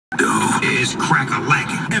is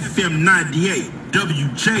crack-a-lackin'. FM 98,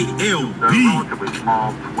 WJLB. A relatively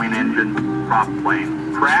small twin-engine prop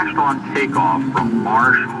plane crashed on takeoff from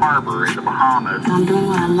Marsh Harbor in the Bahamas. I'm doing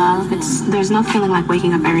what I love. There's no feeling like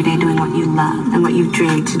waking up every day doing what you love and what you've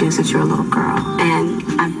dreamed to do since you were a little girl. And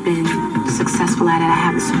I've been successful at it. I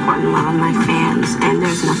have the support and love of my fans, and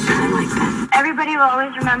there's no feeling like that. Everybody will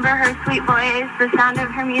always remember her sweet voice, the sound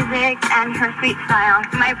of her music, and her sweet style.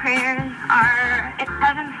 My prayers are in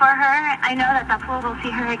heaven for her. I know that the pool will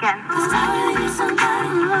see her again.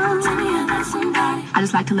 I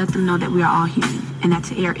just like to let them know that we are all human, and that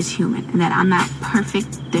air is human, and that I'm not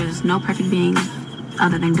perfect. There's no perfect being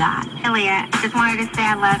other than God. Aaliyah, just wanted to say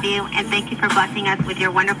I love you, and thank you for blessing us with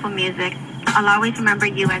your wonderful music. I'll always remember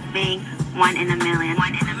you as being one in a million.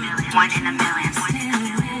 One in a million. One in a million. One in a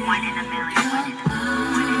million. One in a million.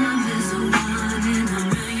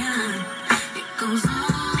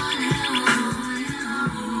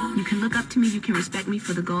 You can look up to me, you can respect me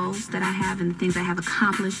for the goals that I have and the things I have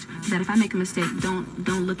accomplished. That if I make a mistake, don't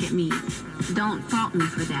look at me. Don't fault me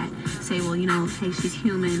for that. Say, well, you know, hey, she's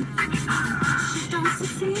human. Let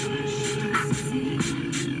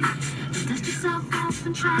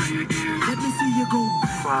me see you go.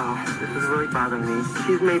 Wow, this is really bothering me.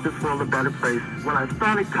 She's made this world a better place. When I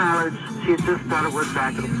started college, she had just started work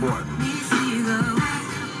back and forth.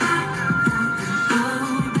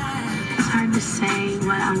 It's hard to say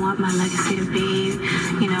what I want my legacy to be,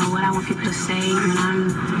 you know, what I want people to say when I'm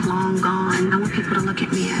long gone. I want people to look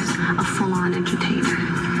at me as a full-on entertainer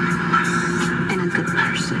and a good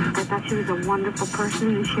person. I thought she was a wonderful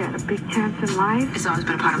person and she had a big chance in life. It's always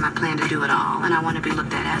been a part of my plan to do it all, and I want to be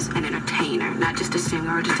looked at as an entertainer, not just a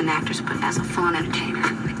singer or just an actress, but as a full-on entertainer,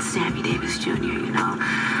 like Sammy Davis Jr., you know.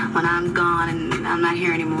 When I'm gone and I'm not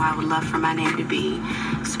here anymore, I would love for my name to be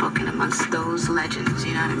spoken amongst those legends,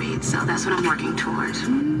 you know what I mean? So that's what I'm working towards. Your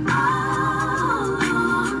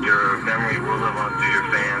memory will live on through your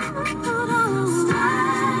fans.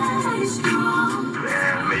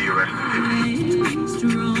 And may you rest in peace.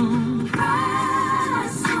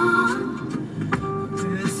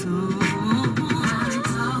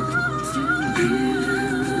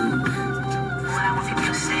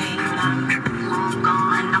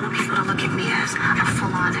 As a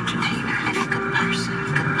full-on entertainer and a good person,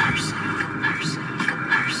 good person, good person, good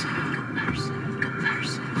person, good person, good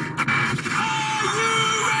person.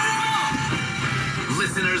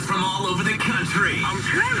 Listeners from all over the country. I'm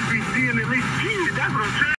trying to be seeing at least 10. That's what I'm trying.